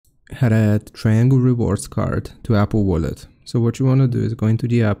how to add Triangle Rewards card to Apple Wallet. So what you want to do is go into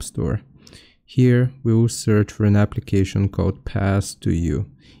the App Store. Here we will search for an application called Pass to You.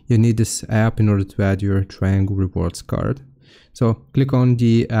 You need this app in order to add your Triangle Rewards card. So click on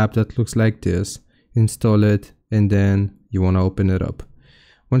the app that looks like this, install it, and then you want to open it up.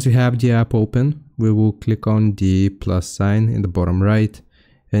 Once you have the app open, we will click on the plus sign in the bottom right,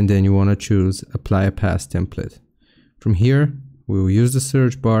 and then you want to choose Apply a Pass Template. From here, we will use the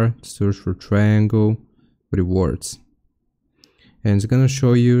search bar to search for Triangle Rewards. And it's going to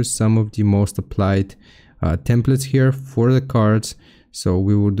show you some of the most applied templates here for the cards. So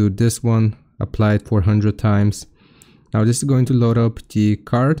we will do this one, apply it 400 times. Now this is going to load up the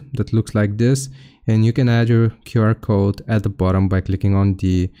card that looks like this, and you can add your QR code at the bottom by clicking on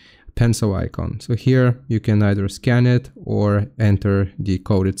the pencil icon. So here you can either scan it or enter the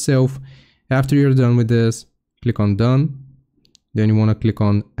code itself. After you're done with this, click on Done. Then you want to click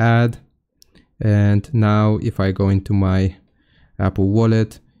on Add. And now if I go into my Apple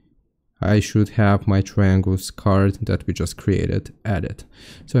Wallet, I should have my Triangles card that we just created added.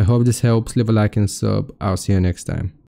 So I hope this helps. Leave a like and sub. I'll see you next time.